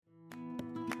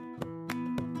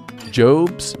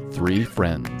Job's Three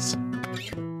Friends.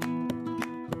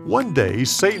 One day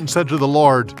Satan said to the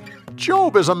Lord,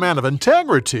 "Job is a man of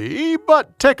integrity,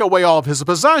 but take away all of his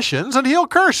possessions and he'll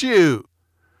curse you."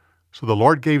 So the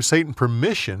Lord gave Satan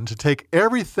permission to take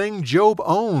everything Job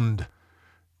owned.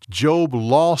 Job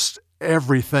lost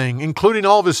everything, including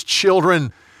all of his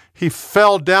children. He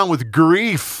fell down with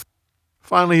grief.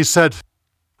 Finally he said,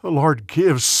 "The Lord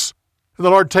gives, and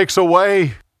the Lord takes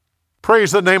away.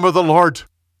 Praise the name of the Lord."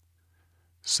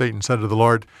 Satan said to the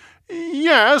Lord,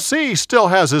 "Yes, he still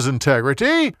has his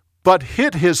integrity, but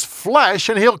hit his flesh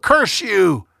and he'll curse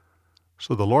you."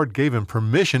 So the Lord gave him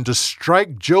permission to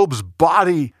strike Job's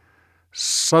body.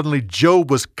 Suddenly Job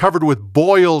was covered with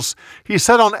boils. He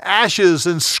sat on ashes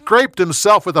and scraped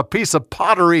himself with a piece of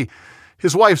pottery.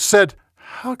 His wife said,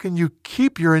 "How can you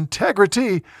keep your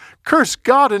integrity? Curse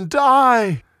God and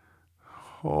die."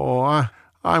 "Oh,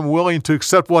 I'm willing to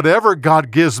accept whatever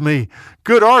God gives me,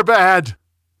 good or bad."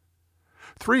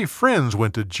 3 friends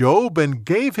went to Job and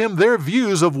gave him their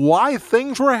views of why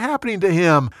things were happening to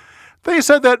him. They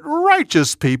said that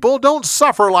righteous people don't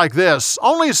suffer like this,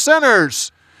 only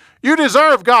sinners. You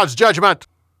deserve God's judgment.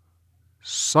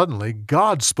 Suddenly,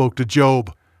 God spoke to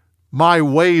Job. "My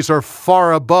ways are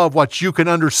far above what you can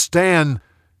understand.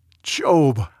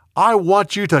 Job, I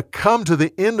want you to come to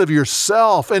the end of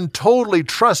yourself and totally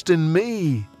trust in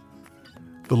me."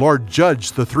 The Lord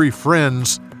judged the 3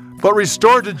 friends, but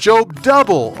restored to Job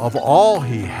double of all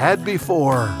he had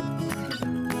before.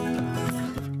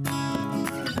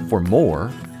 For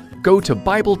more, go to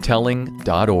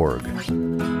BibleTelling.org.